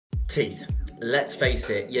Teeth. Let's face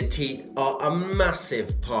it, your teeth are a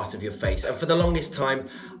massive part of your face, and for the longest time,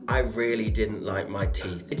 I really didn't like my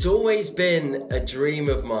teeth. It's always been a dream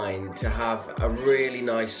of mine to have a really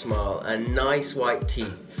nice smile and nice white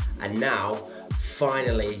teeth, and now,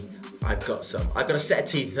 finally, I've got some. I've got a set of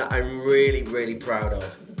teeth that I'm really, really proud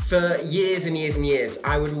of. For years and years and years,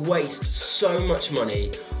 I would waste so much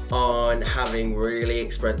money on having really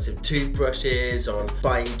expensive toothbrushes, on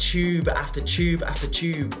buying tube after tube after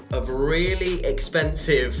tube of really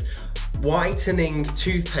expensive whitening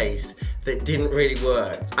toothpaste that didn't really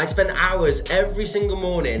work. I spent hours every single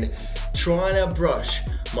morning trying to brush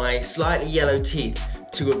my slightly yellow teeth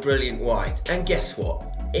to a brilliant white, and guess what?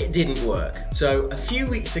 It didn't work. So a few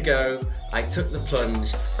weeks ago, I took the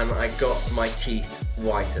plunge and I got my teeth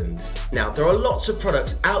whitened. Now, there are lots of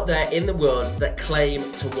products out there in the world that claim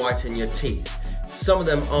to whiten your teeth. Some of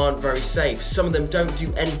them aren't very safe, some of them don't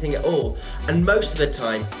do anything at all, and most of the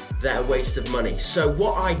time, they're a waste of money. So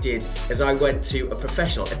what I did is I went to a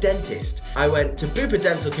professional, a dentist. I went to Bupa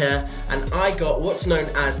Dental Care and I got what's known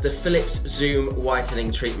as the Philips Zoom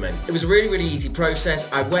whitening treatment. It was a really, really easy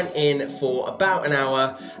process. I went in for about an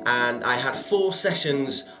hour and I had 4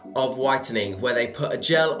 sessions of whitening where they put a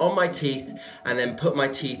gel on my teeth and then put my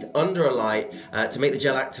teeth under a light to make the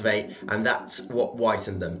gel activate, and that's what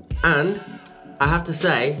whitened them. And I have to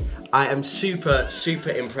say, I am super, super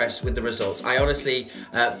impressed with the results. I honestly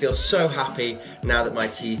feel so happy now that my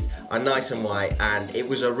teeth are nice and white, and it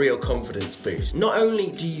was a real confidence boost. Not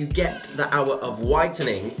only do you get the hour of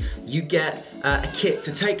whitening, you get a kit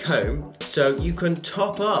to take home so you can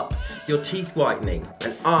top up your teeth whitening.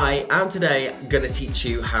 And I am today gonna teach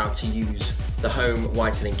you how to use the home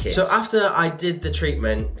whitening kit. So after I did the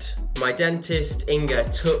treatment, my dentist, Inga,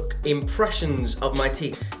 took impressions of my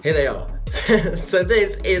teeth. Here they are. So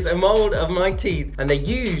this is a mold of my teeth, and they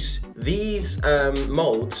use these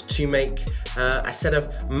molds to make a set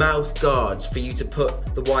of mouth guards for you to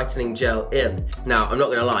put the whitening gel in. Now, I'm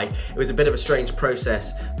not gonna lie, it was a bit of a strange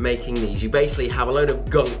process making these. You basically have a load of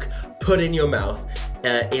gunk put in your mouth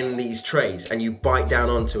in these trays, and you bite down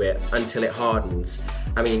onto it until it hardens.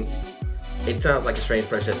 I mean, it sounds like a strange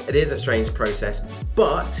process. It is a strange process,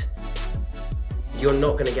 but you're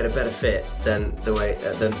not going to get a better fit than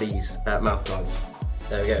these mouth guards.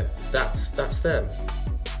 There we go. That's them.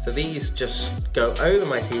 So these just go over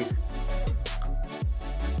my teeth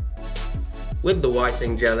with the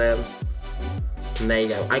whitening gel in, and there you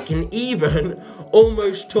go. I can even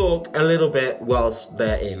almost talk a little bit whilst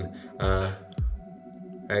they're in. There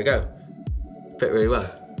you go. Fit really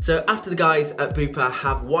well. So after the guys at Bupa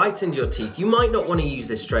have whitened your teeth, you might not want to use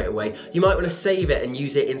this straight away. You might want to save it and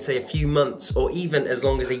use it in, say, a few months or even as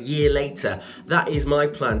long as a year later. That is my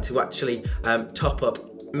plan, to actually top up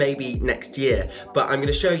maybe next year. But I'm going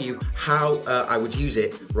to show you how I would use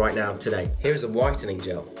it right now today. Here's a whitening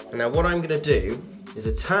gel. And now what I'm going to do is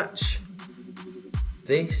attach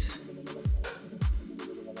this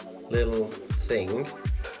little thing.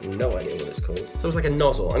 No idea what it's called. So it's like a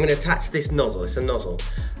nozzle. I'm going to attach this nozzle. It's a nozzle.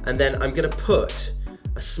 And then I'm going to put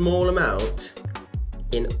a small amount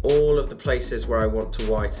in all of the places where I want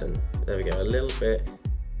to whiten. There we go, a little bit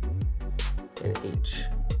in each.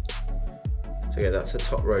 So yeah, that's the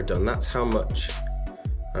top row done. That's how much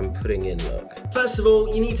I'm putting in, look. First of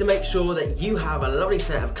all, you need to make sure that you have a lovely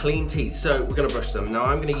set of clean teeth. So we're gonna brush them. Now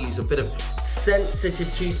I'm gonna use a bit of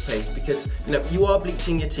sensitive toothpaste because, you know, you are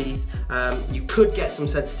bleaching your teeth. You could get some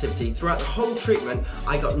sensitivity. Throughout the whole treatment,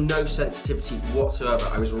 I got no sensitivity whatsoever.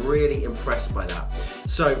 I was really impressed by that.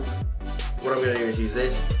 So what I'm gonna do is use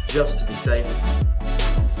this just to be safe.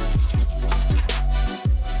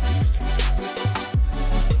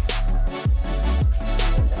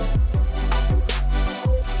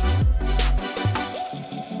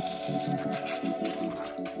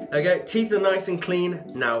 There we go, teeth are nice and clean.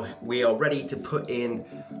 Now we are ready to put in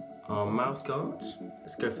our mouth guards.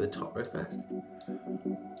 Let's go for the top row first.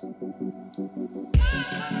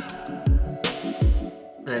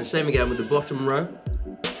 And then same again with the bottom row.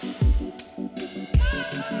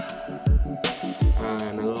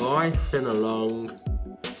 And lifting along,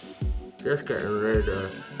 just getting rid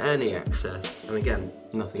of any excess. And again,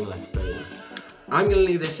 nothing left over. I'm going to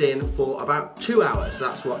leave this in for about 2 hours.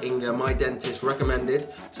 That's what Inga, my dentist,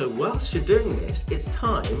 recommended. So whilst you're doing this, it's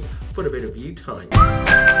time for a bit of you time.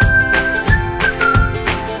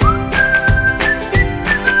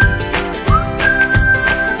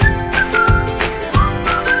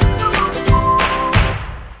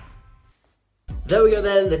 There we go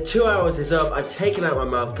then, the 2 hours is up. I've taken out my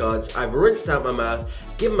mouth guards, I've rinsed out my mouth.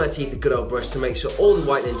 giving my teeth a good old brush to make sure all the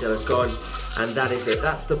whitening gel is gone, and that is it.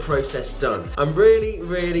 That's the process done. I'm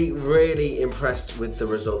really impressed with the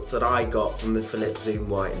results that I got from the Flip Zoom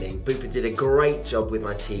whitening. Bupa did a great job with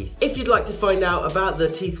my teeth. If you'd like to find out about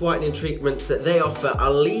the teeth whitening treatments that they offer,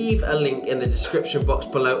 I'll leave a link in the description box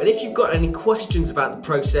below, and if you've got any questions about the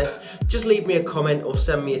process, just leave me a comment or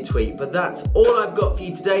send me a tweet. But that's all I've got for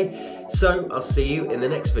you today, so I'll see you in the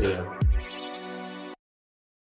next video.